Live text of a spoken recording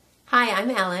Hi, I'm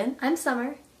Ellen. I'm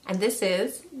Summer. And this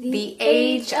is The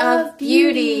Age of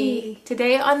Beauty.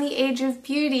 Today on The Age of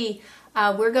Beauty,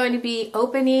 we're going to be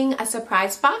opening a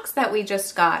surprise box that we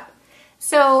just got.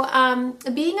 So,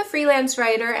 being a freelance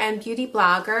writer and beauty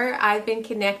blogger, I've been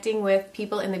connecting with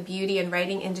people in the beauty and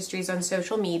writing industries on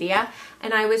social media,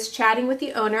 and I was chatting with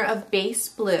the owner of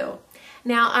Baseblue.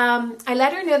 Now, I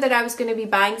let her know that I was going to be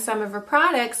buying some of her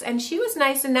products, and she was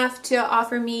nice enough to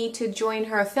offer me to join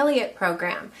her affiliate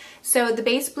program. So the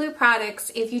Baseblue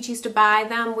products, if you choose to buy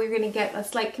them, we're going to get a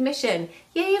slight commission.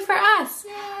 Yay for us!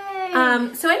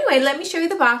 Yay! So anyway, let me show you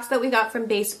the box that we got from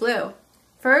Baseblue.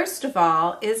 First of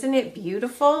all, isn't it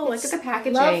beautiful? Look at the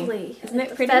packaging. Lovely. Isn't it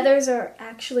pretty? The feathers are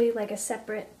actually like a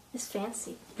separate, it's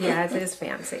fancy. Yeah, it is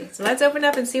fancy. So let's open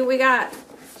up and see what we got.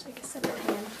 It's like a separate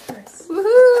hand first.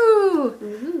 Woohoo!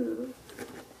 Ooh.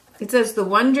 It says the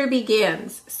wonder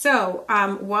begins. So,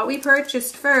 what we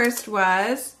purchased first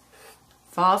was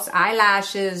false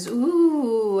eyelashes.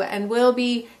 Ooh, and we'll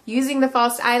be using the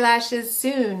false eyelashes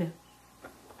soon.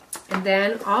 And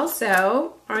then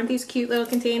also, aren't these cute little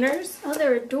containers? Oh,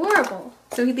 they're adorable.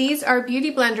 So these are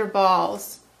beauty blender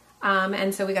balls.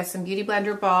 And so we got some beauty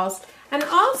blender balls. And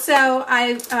also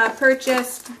I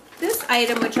purchased this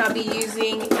item, which I'll be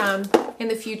using in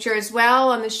the future as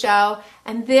well on the show.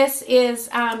 And this is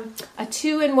a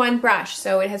 2-in-1 brush.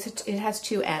 So it has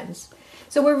two ends.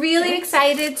 So we're really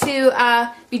excited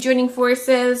to be joining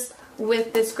forces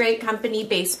with this great company,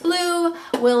 Baseblue.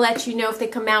 We'll let you know if they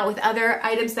come out with other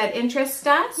items that interest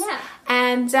us. Yeah.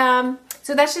 And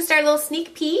so that's just our little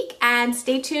sneak peek, and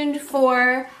stay tuned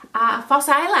for false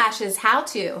eyelashes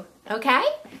how-to, okay?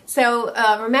 So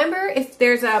remember, if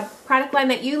there's a product line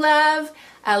that you love,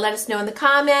 let us know in the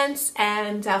comments,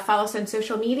 and follow us on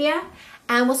social media,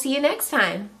 and we'll see you next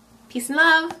time. Peace and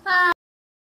love. Bye.